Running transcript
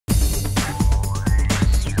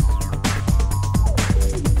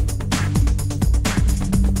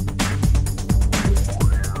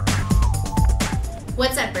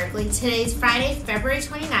Today's Friday, February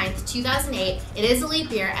 29th, 2008. It is a leap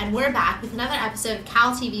year, and we're back with another episode of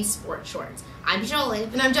CalTV Sports Shorts. I'm Beejoli.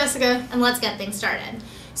 And I'm Jessica. And let's get things started.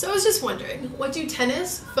 So I was just wondering, what do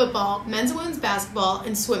tennis, football, men's and women's basketball,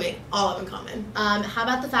 and swimming all have in common? How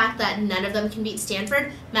about the fact that none of them can beat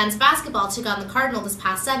Stanford? Men's basketball took on the Cardinal this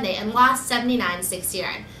past Sunday and lost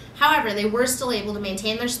 79-69. However, they were still able to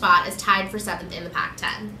maintain their spot as tied for 7th in the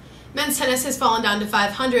Pac-10. Men's tennis has fallen down to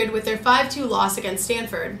 500 with their 5-2 loss against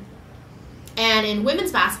Stanford. And in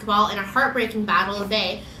women's basketball, in a heartbreaking battle of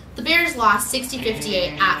Bay, the Bears lost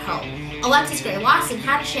 60-58 at home. Alexis Gray-Lawson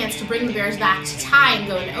had a chance to bring the Bears back to tie and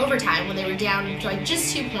go into overtime when they were down to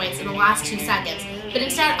just 2 points in the last 2 seconds, but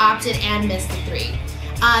instead opted and missed the three.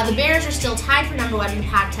 The Bears are still tied for number 1 in the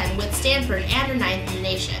Pac-10 with Stanford and are 9th in the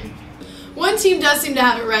nation. One team does seem to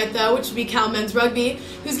have it right, though, which would be Cal Men's Rugby,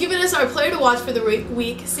 who's given us our player to watch for the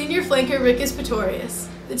week, senior flanker Rikus Pretorius.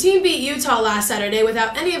 The team beat Utah last Saturday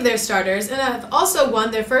without any of their starters and have also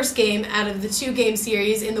won their first game out of the 2-game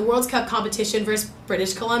series in the World Cup competition versus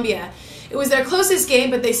British Columbia. It was their closest game,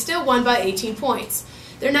 but they still won by 18 points.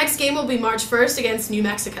 Their next game will be March 1st against New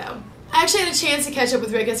Mexico. I actually had a chance to catch up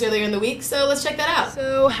with Rikus earlier in the week, so let's check that out.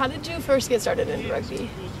 So how did you first get started in rugby?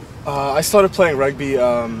 I started playing rugby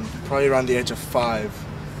probably around the age of 5.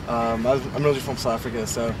 I'm originally from South Africa,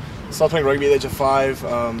 so I started playing rugby at the age of 5,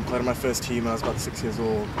 played on my first team when I was about 6 years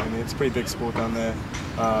old. I mean, it's a pretty big sport down there.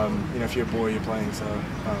 If you're a boy, you're playing, so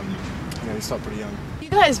you start pretty young. You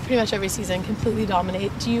guys pretty much every season completely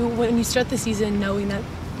dominate. Do you, when you start the season knowing that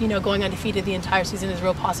going undefeated the entire season is a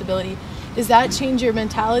real possibility, does that change your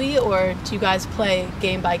mentality, or do you guys play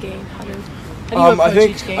game by game? How do you approach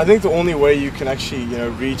each game? I think the only way you can actually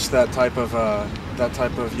reach that type of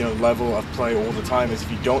level of play all the time is if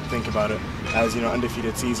you don't think about it as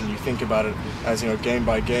undefeated season. You think about it as game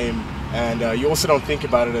by game, and you also don't think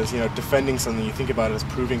about it as defending something. You think about it as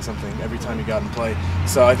proving something every time you go out and play.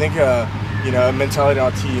 So I think mentality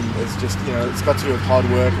on our team is just it's got to do with hard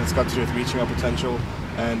work, and it's got to do with reaching our potential,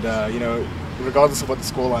 and regardless of what the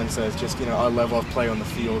scoreline says, just our level of play on the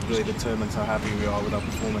field really determines how happy we are with our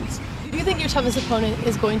performance. Who do you think your toughest opponent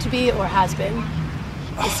is going to be, or has been,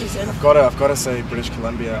 this season? I've got to say British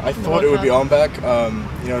Columbia. I thought it would be on back.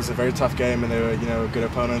 It was a very tough game, and they were good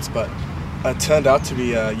opponents, but it turned out to be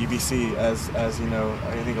UBC as I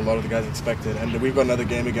think a lot of the guys expected. And we've got another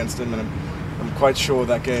game against them, and I'm quite sure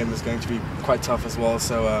that game is going to be quite tough as well.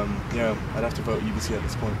 So I'd have to vote UBC at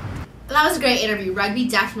this point. Well, that was a great interview. Rugby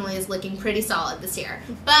definitely is looking pretty solid this year.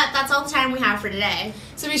 But that's all the time we have for today.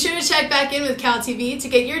 So be sure to check back in with CalTV to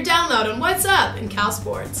get your download on what's up in Cal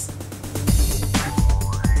Sports.